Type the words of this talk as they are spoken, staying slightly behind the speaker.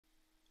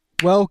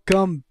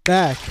Welcome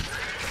back.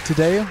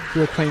 Today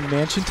we are playing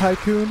Mansion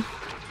Tycoon.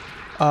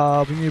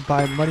 We need to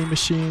buy a money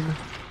machine,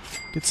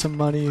 get some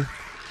money.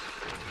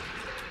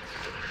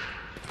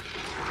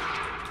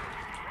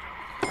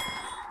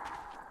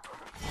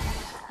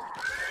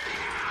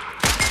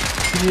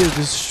 We need to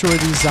destroy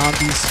these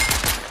zombies.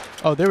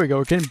 Oh, there we go.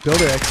 We're getting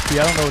builder XP.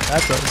 I don't know what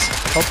that does.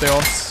 Oh, they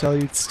all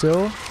salute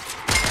still.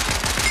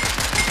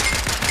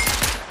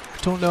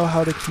 Don't know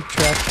how to keep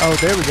track. Oh,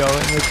 there we go.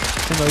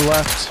 In the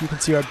left, you can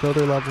see our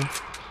builder level.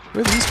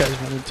 Where are these guys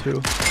running to?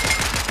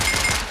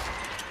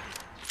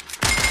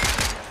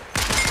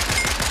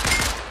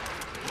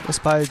 Let's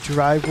buy a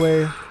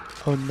driveway.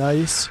 Oh,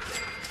 nice.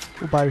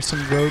 We'll buy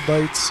some road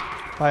lights.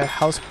 Buy a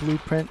house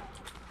blueprint.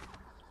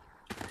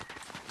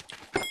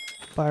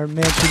 Buy our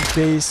mansion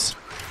base.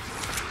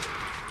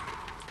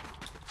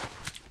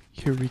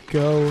 Here we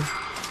go.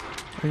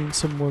 I need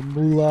some more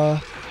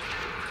moolah.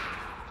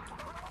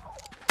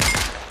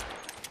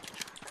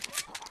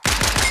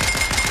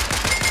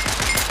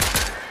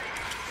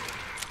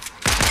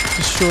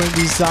 Destroying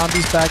these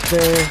zombies back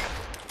there.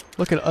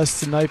 Look at us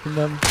sniping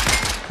them.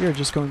 We are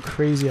just going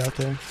crazy out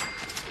there.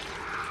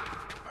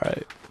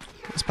 Alright.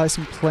 Let's buy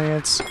some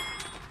plants.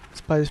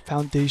 Let's buy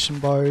foundation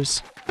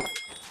bars.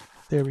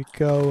 There we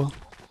go.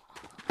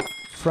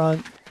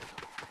 Front.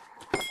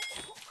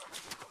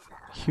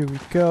 Here we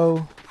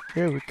go.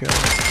 There we go.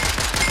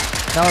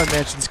 Now our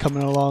mansion's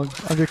coming along.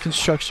 Under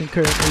construction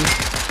currently.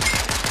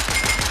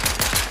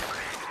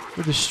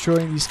 We're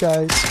destroying these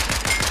guys.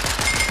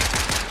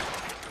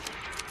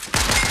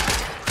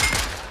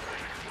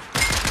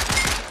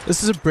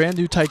 This is a brand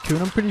new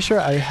Tycoon, I'm pretty sure.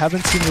 I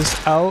haven't seen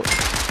this out.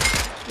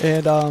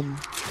 And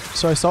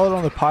so I saw it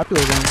on the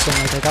popular one, so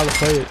I'm like, I gotta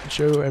play it and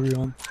show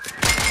everyone.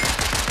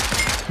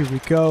 Here we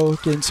go,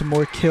 getting some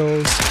more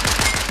kills.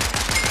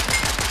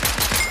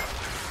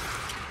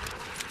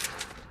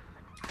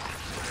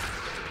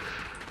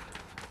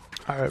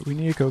 Alright, we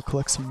need to go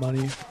collect some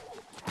money.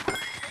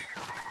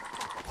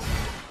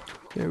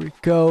 There we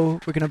go.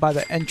 We're gonna buy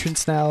the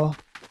entrance now.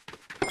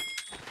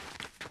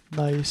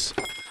 Nice.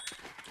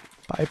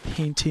 Buy a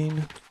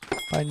painting.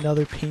 Buy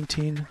another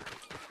painting.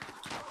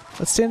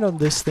 Let's stand on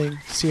this thing,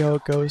 see how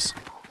it goes.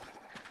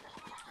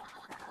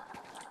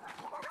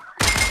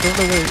 Don't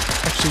know what it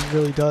actually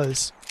really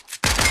does.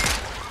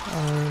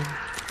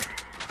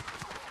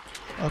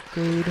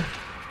 Upgrade.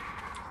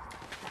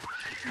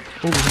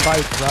 Oh, we can buy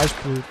a garage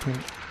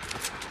blueprint.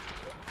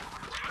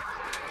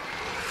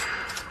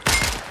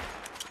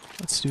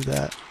 Let's do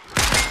that.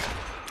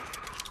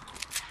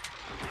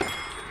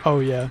 Oh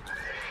yeah.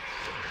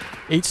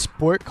 8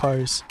 sport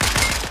cars.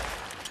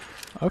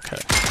 Okay.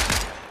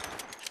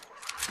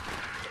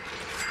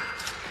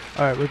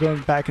 Alright, we're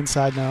going back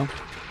inside now.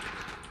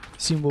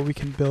 Seeing what we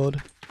can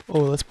build. Oh,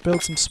 let's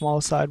build some small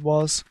side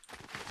walls.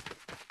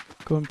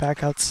 Going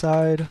back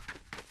outside.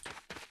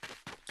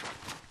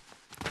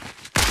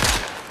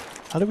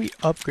 How do we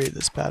upgrade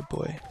this bad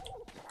boy?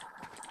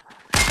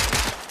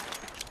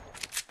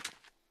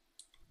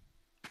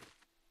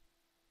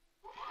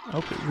 Oh,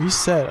 it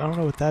reset. I don't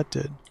know what that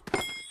did.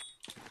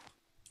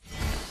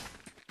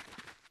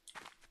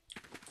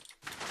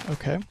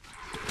 Okay.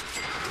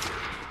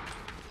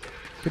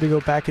 Gonna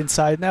go back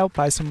inside now,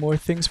 buy some more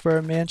things for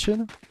our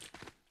mansion.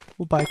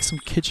 We'll buy some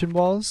kitchen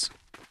walls.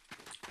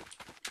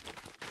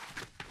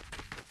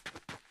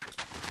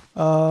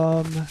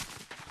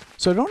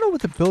 So I don't know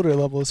what the builder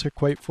levels are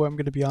quite for, I'm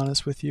gonna be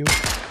honest with you.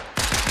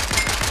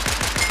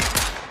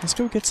 Let's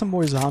go get some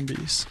more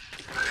zombies.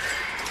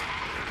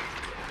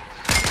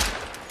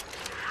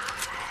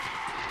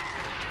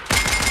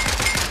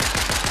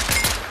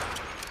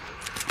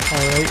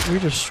 Alright, we're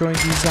destroying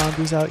these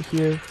zombies out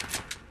here.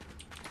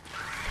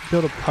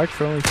 Build a park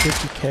for only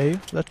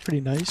 50k. That's pretty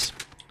nice.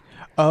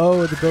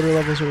 Oh, the builder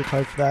levels are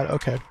required for that.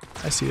 Okay,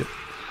 I see it.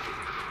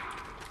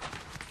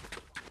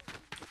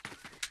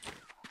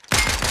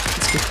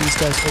 Let's get these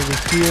guys over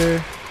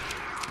here.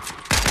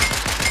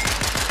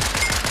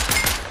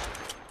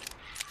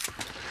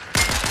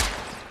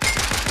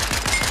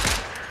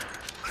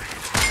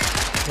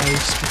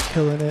 Nice, we're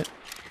killing it.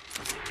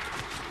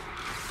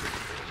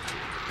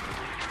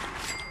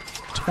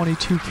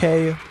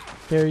 22k,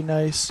 very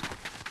nice.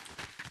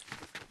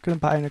 Gonna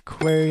buy an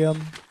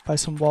aquarium, buy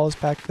some walls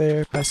back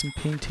there, buy some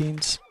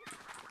paintings.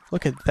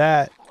 Look at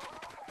that.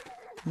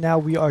 Now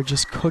we are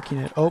just cooking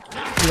it. Oh,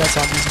 we got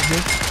zombies in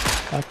here.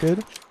 Not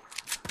good.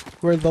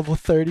 We're at level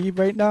 30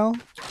 right now.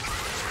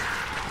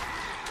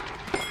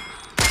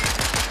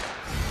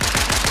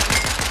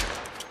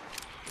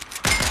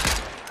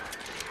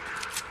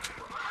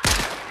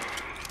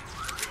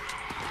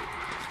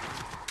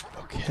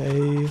 Okay,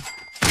 we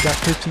got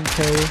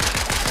 15k.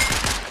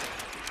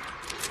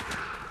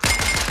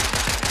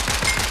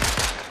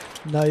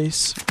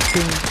 Nice.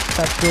 Getting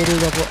that builder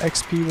level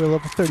XP. We're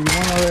level 31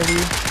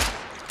 already.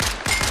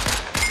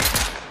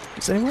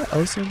 Is anyone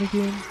else in the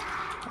game?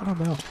 I don't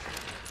know.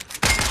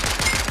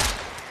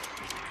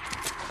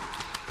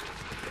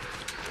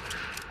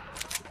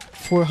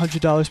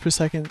 $400 per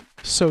second.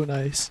 So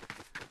nice.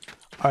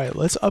 Alright,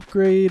 let's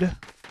upgrade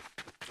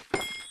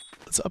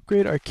let's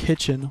upgrade our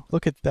kitchen.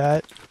 Look at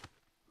that.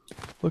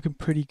 Looking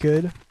pretty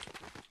good.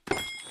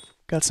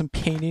 Got some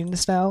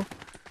paintings now.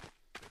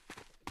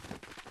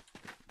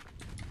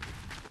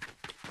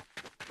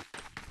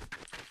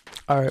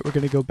 Alright, we're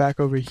gonna go back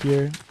over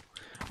here.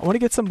 I want to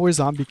get some more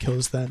zombie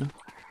kills then.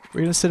 We're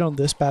gonna sit on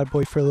this bad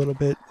boy for a little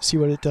bit, see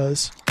what it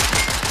does.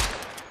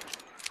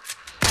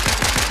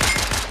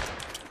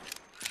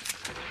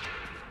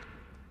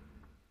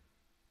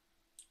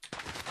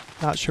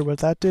 Not sure what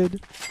that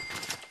did.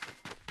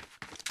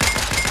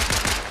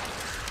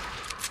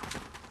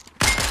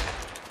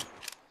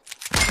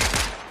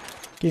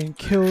 Getting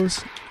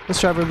kills. Let's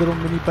drive our little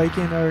mini bike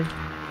in our...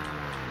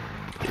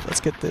 Okay,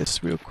 let's get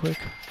this real quick.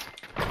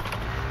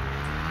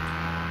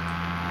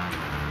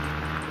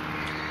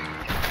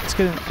 Let's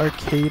get an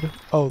arcade.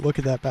 Oh, look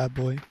at that bad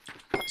boy.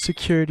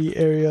 Security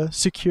area,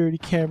 security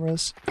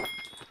cameras.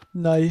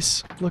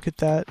 Nice. Look at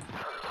that.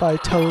 Buy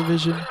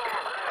television.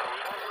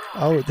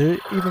 Oh, they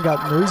even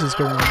got noises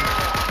going on.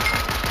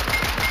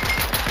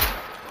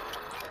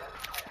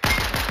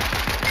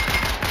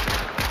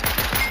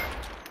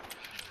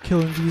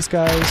 Killing these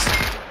guys.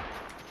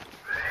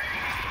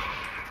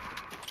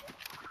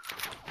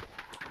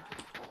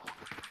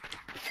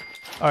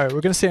 Alright, we're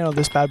gonna stand on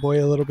this bad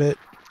boy a little bit.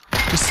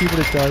 Just see what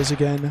it does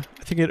again.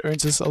 I think it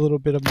earns us a little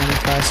bit of money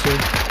faster.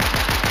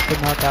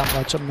 But not that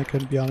much, I'm not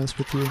gonna be honest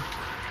with you.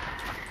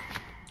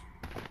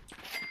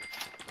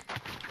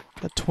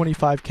 Got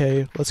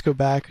 25k. Let's go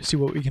back, see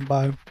what we can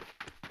buy.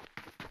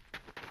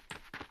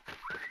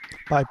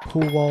 Buy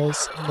pool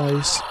walls.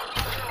 Nice.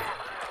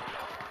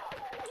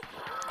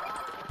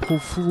 Pool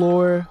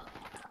floor.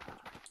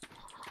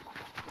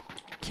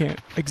 Can't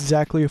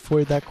exactly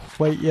afford that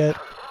quite yet.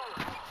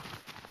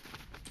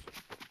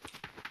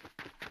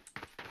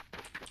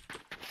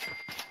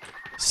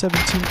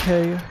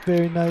 $17k.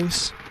 Very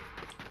nice.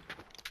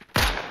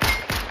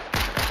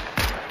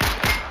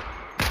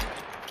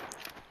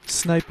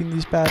 Sniping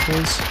these bad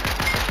boys.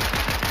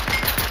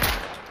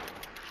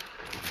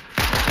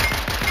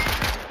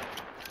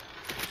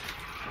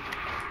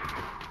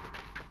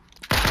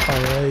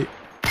 Alright.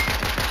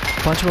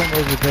 Bunch of them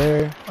over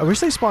there. I wish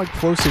they spawned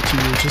closer to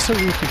you just so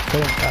we could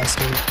kill them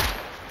faster.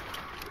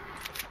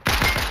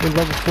 We're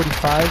level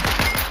 45,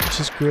 which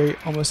is great.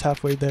 Almost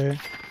halfway there.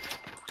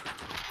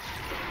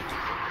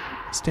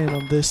 Stand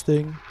on this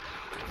thing.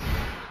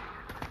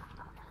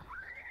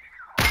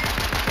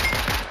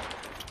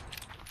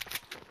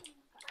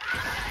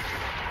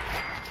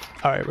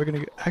 Alright, we're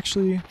gonna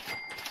actually,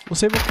 we'll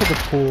save it for the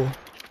pool.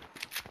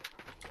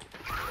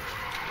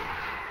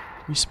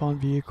 Respawn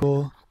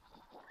vehicle.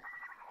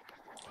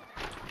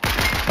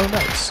 Oh,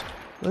 nice.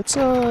 Let's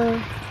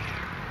go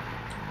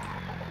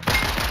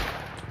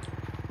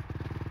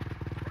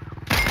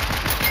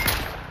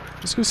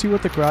see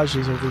what the garage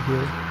is over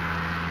here.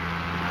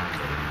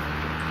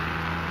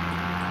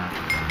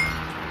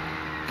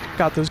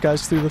 Got those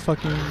guys through the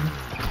fucking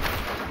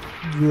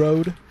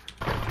road.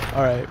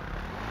 Alright.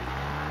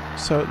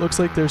 So it looks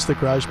like there's the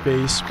garage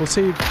base. We'll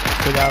save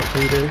for that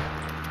later.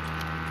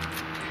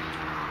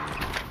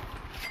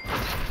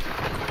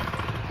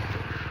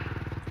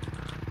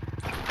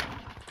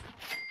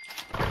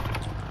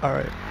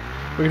 Alright.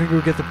 We're gonna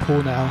go get the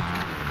pool now.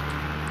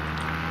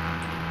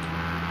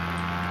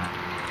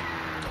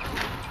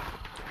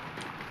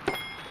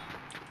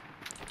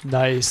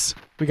 Nice.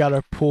 We got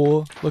our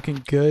pool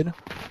looking good.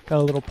 Got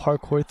a little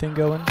parkour thing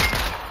going.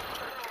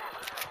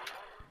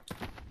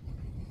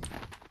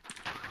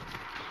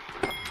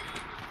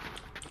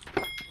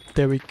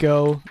 There we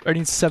go.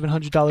 Earning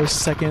 $700 a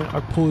second.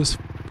 Our pool is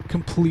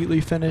completely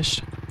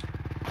finished.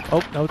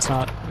 Oh, no it's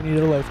not. We need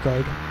a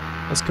lifeguard.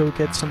 Let's go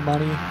get some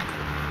money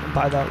and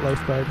buy that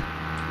lifeguard.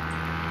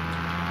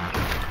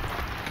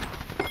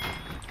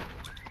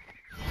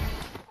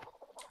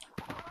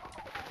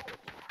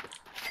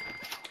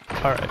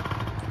 Alright.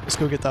 Let's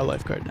go get that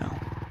lifeguard now.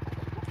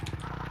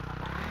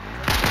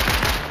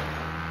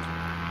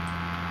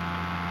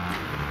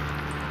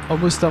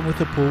 Almost done with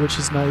the pool, which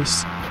is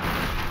nice.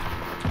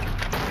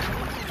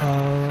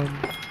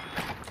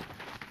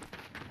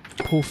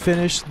 Pool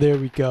finished. There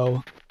we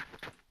go.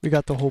 We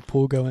got the whole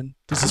pool going.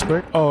 Does this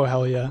work? Oh,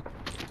 hell yeah.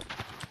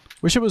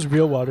 Wish it was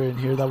real water in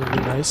here. That would be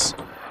nice.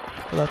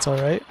 But that's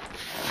alright.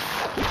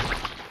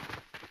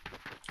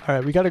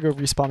 Alright, we gotta go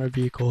respawn our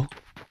vehicle.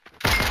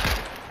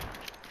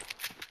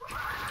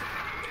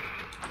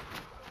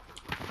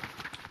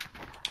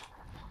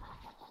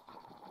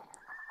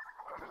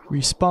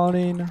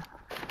 Respawning.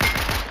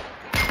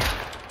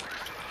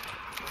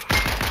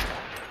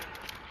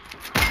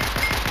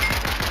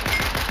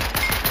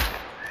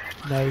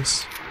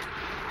 Nice.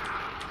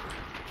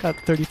 Got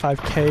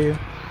 35k.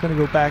 Gonna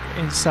go back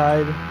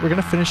inside. We're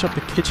gonna finish up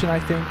the kitchen, I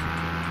think.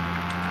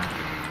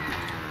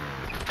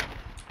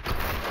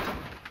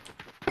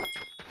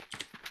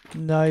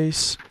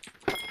 Nice.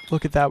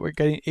 Look at that. We're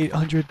getting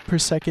 800 per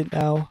second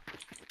now.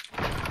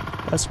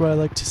 That's what I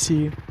like to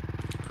see.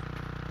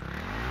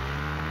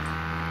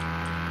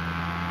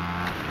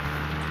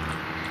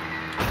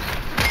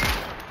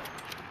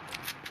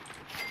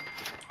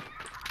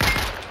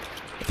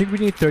 I think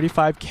we need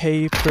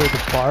 35k for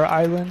the bar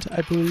island,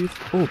 I believe.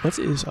 Oh, what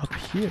is up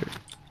here?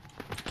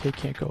 Okay,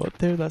 can't go up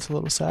there. That's a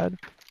little sad.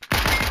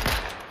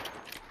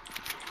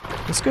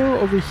 Let's go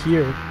over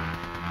here.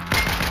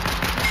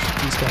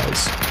 Shoot these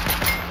guys.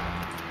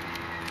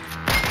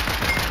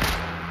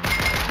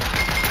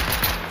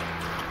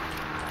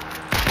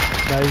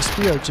 Nice,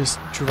 we are just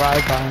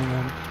drive-bying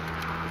them.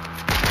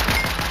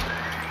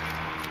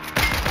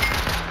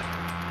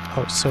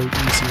 Oh, so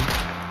easy.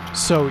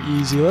 So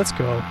easy, let's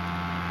go.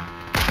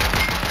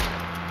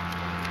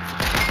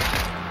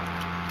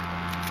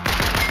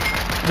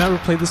 Never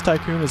played this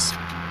Tycoon. It's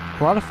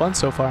a lot of fun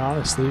so far,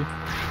 honestly.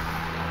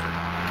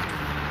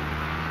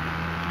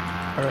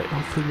 Alright,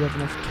 hopefully we have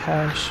enough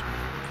cash.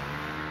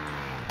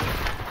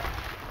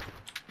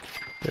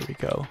 There we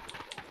go.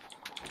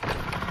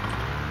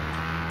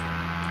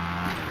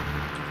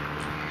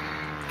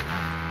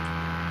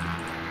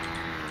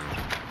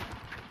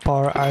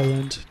 Bar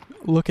island.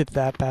 Look at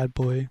that bad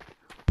boy.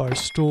 Bar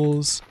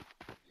stools.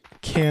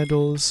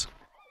 Candles.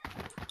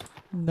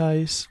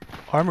 Nice.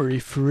 Armory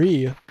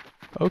free.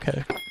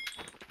 Okay.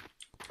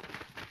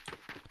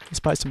 Let's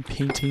buy some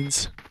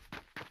paintings.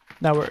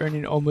 Now we're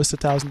earning almost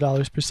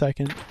 $1,000 per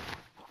second.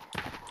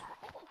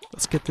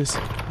 Let's get this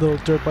little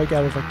dirt bike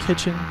out of our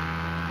kitchen.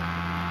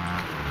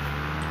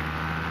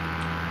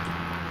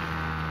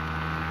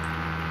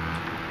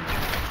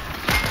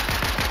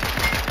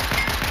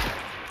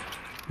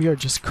 We are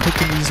just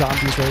cooking these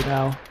zombies right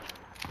now.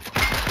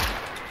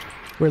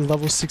 We're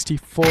level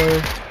 64.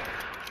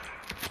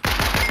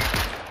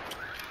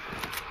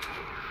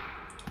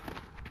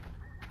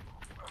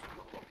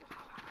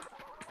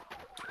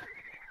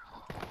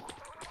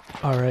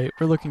 Alright,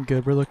 we're looking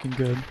good, we're looking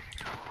good.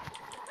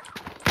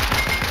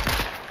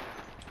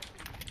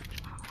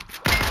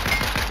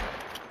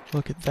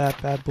 Look at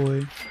that bad boy.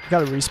 We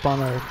gotta respawn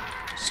our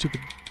stupid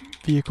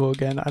vehicle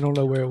again. I don't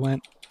know where it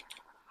went.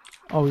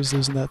 Always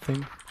losing that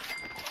thing.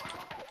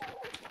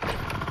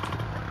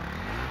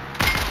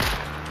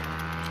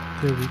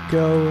 There we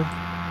go.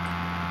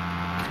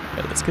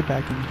 Alright, let's get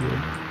back in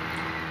here.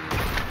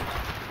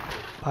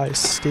 Buy a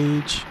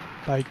stage.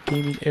 Buy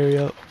gaming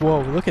area.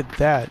 Whoa, look at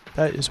that.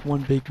 That is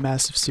one big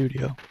massive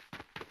studio.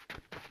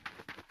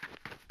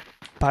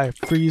 Buy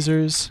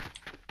freezers.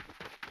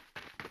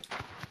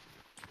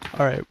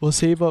 Alright, we'll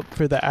save up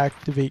for the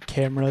activate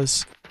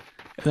cameras.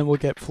 And then we'll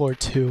get floor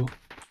 2.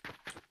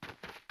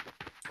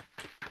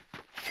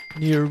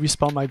 Need to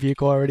respawn my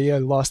vehicle already. I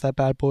lost that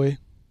bad boy.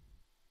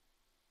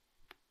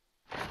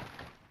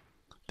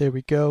 There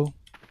we go.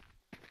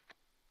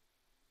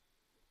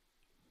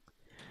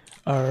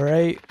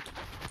 Alright.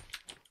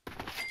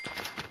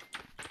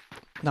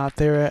 Not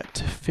there at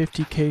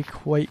 50k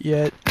quite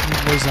yet.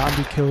 Need more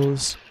zombie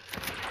kills.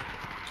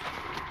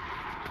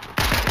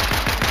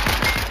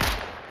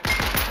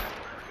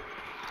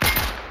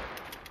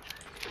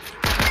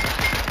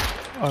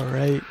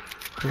 Alright.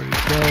 There we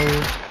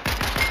go.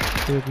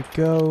 There we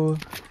go.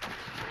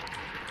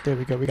 There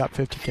we go. We got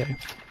 50k.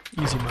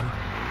 Easy money.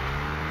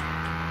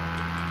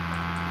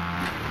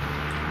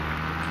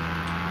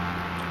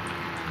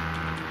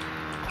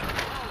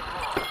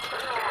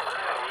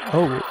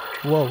 Oh,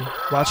 whoa.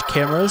 Watch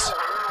cameras.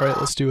 Alright,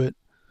 let's do it.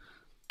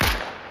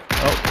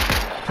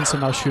 Oh, can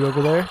somehow shoot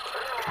over there.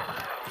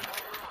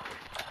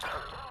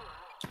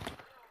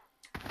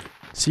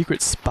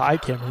 Secret spy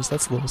cameras,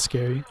 that's a little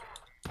scary.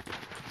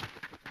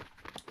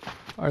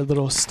 Our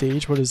little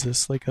stage, what is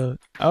this? Like a...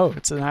 Oh,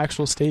 it's an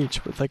actual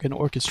stage with like an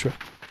orchestra.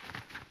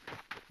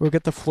 We'll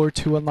get the floor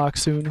 2 unlocked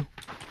soon.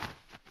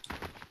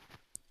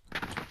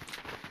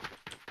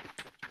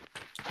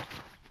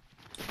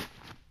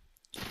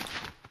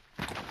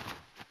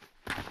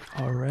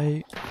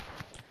 Alright.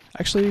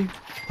 Actually,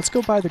 let's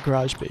go by the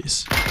garage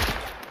base.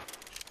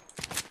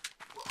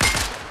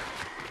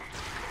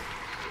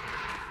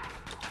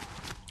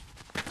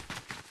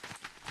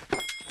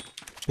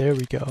 There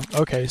we go.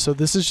 Okay, so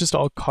this is just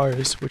all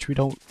cars, which we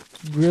don't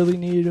really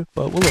need,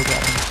 but we'll look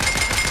at them.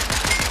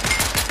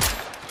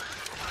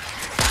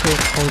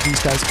 Put all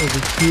these guys over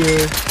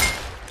here.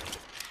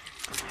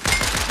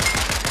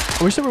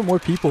 I wish there were more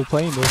people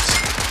playing this.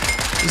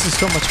 This is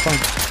so much fun.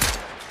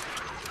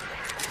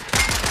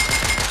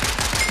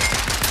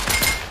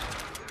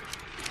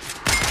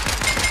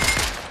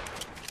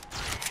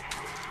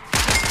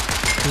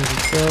 There we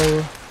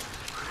go.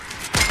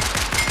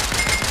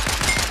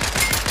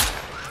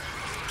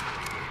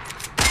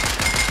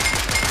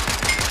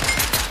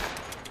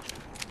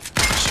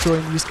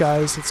 Destroying these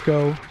guys, let's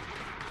go.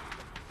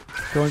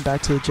 Going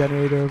back to the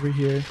generator over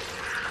here.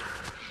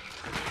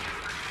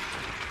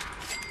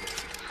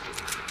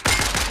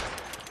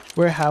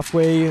 We're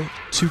halfway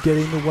to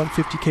getting the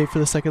 150k for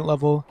the second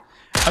level.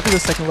 After the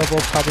second level,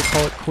 I'll probably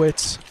call it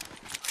quits.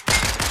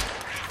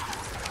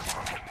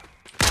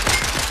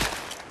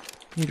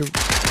 Need to...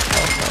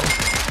 Oh no.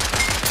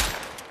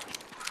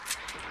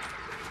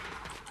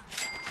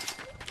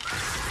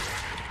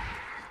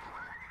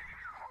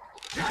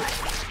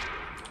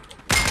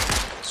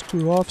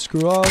 Screw off,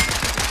 screw off.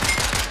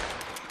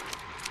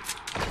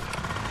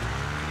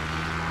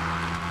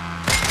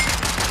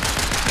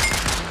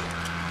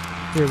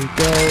 There we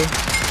go.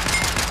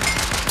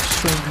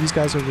 Destroying these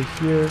guys over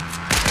here.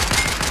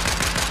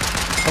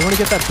 I want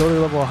to get that builder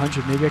level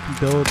 100. Maybe I can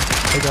build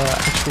like a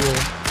actual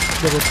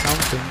little town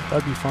thing.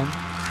 That'd be fun.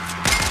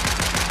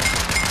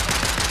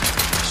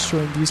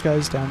 Destroying these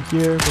guys down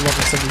here. We're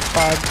level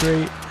 75.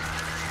 Great.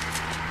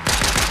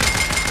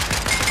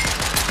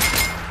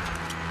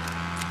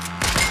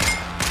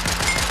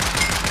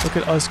 Look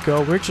at us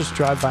go. We're just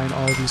drive-bying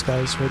all of these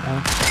guys right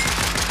now.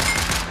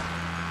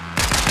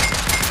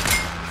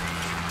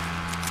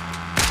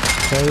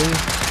 Okay.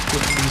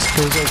 Getting these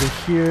kills over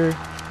here.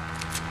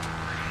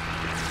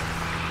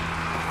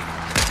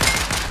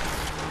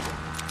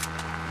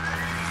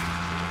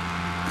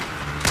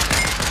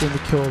 Getting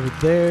the kill over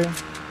there.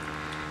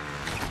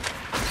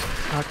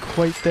 Not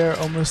quite there.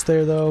 Almost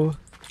there though.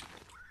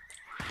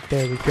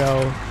 There we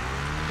go.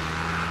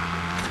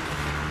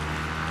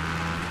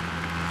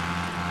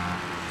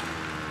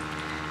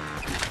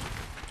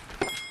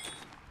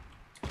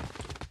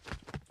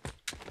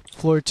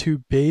 Floor 2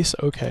 base,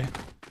 okay.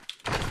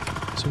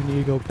 So we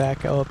need to go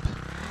back up,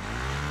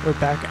 or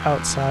back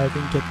outside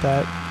and get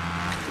that.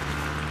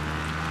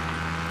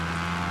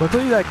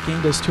 Luckily that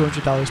gained us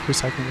 $200 per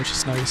second, which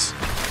is nice.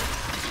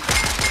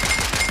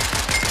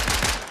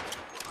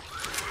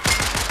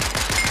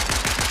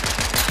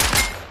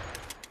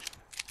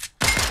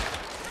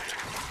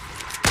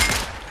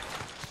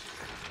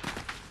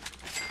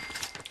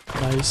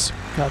 Nice,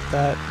 got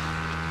that.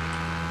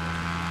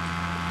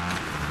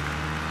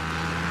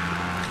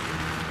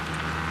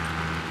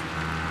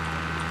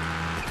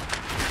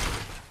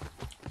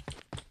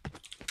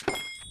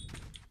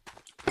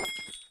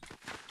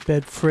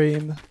 Bed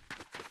frame,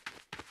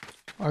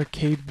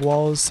 arcade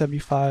walls,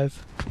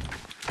 75.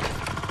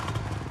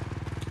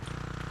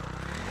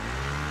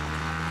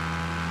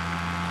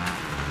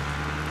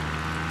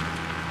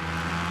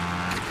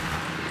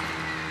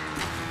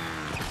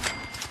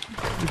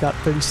 We got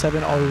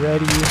 37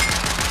 already.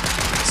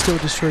 Let's go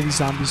destroy these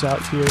zombies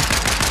out here.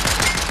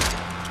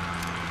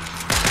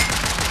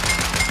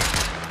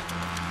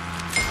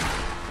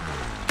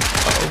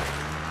 Uh-oh.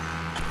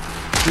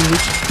 We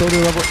reached builder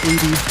level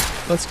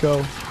 80. Let's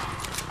go.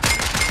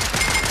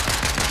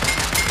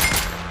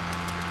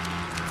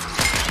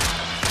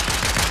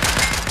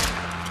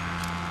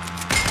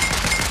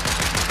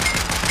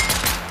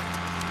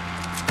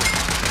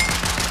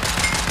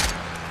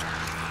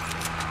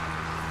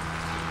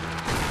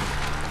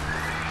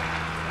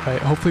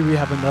 Alright, hopefully we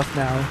have enough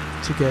now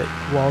to get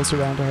walls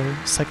around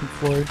our second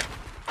floor.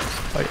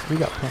 Oh yeah, we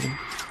got plenty.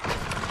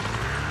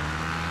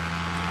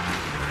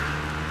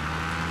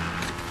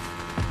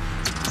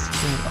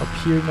 Going up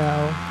here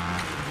now.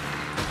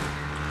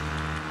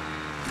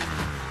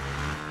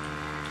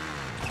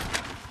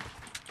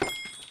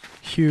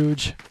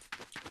 Huge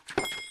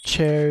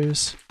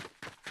chairs.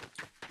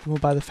 We'll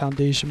buy the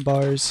foundation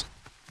bars.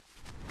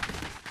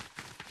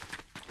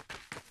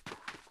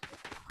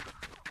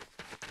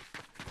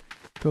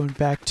 Going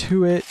back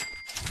to it.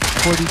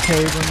 40k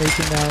we're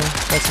making now.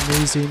 That's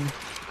amazing.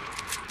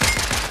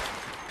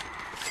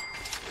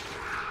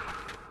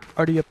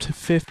 Already up to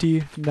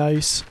 50.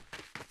 Nice.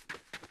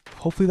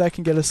 Hopefully that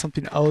can get us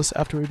something else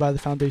after we buy the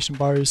foundation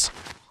bars.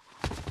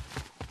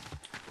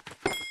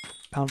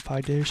 Pound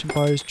foundation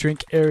bars.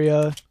 Drink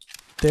area.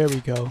 There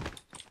we go.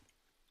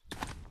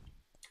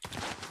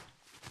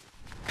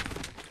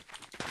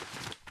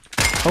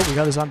 Oh, we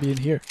got a zombie in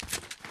here.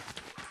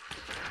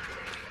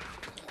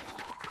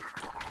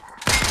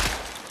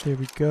 There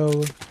we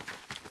go.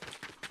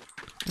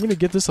 I'm gonna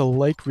give this a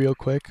like real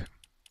quick.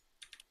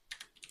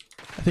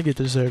 I think it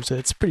deserves it.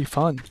 It's pretty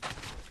fun.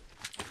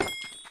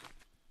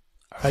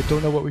 I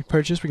don't know what we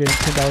purchased. We're getting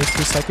 $10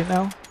 per second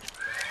now.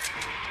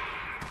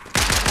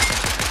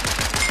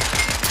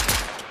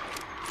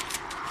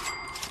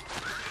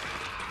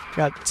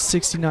 Got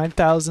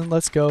 69,000.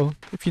 Let's go.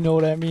 If you know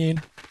what I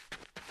mean.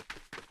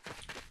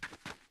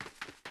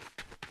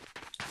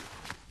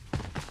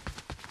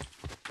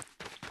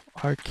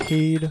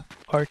 Arcade.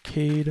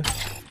 Arcade.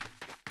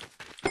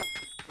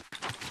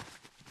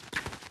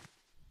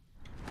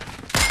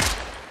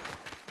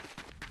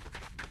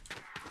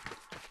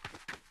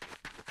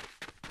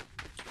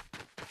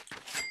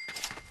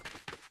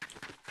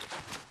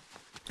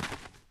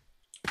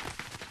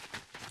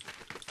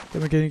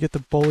 Then we're gonna get the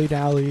bowling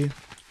alley.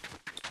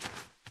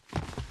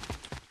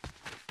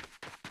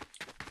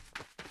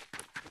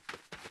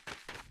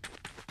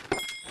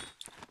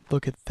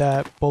 Look at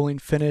that bowling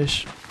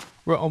finish.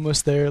 We're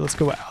almost there. Let's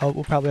go out.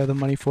 We'll probably have the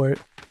money for it.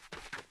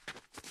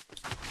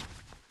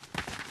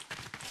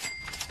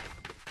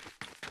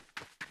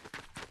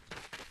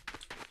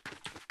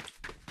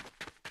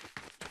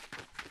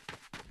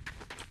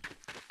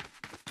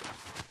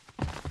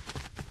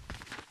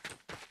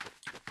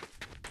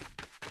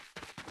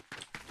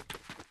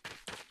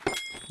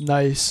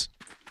 Nice.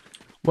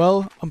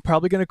 Well, I'm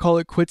probably going to call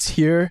it quits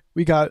here.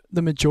 We got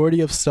the majority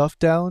of stuff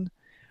down.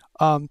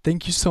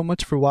 Thank you so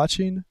much for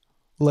watching.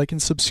 Like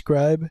and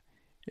subscribe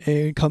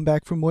and come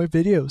back for more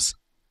videos.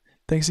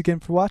 Thanks again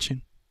for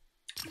watching.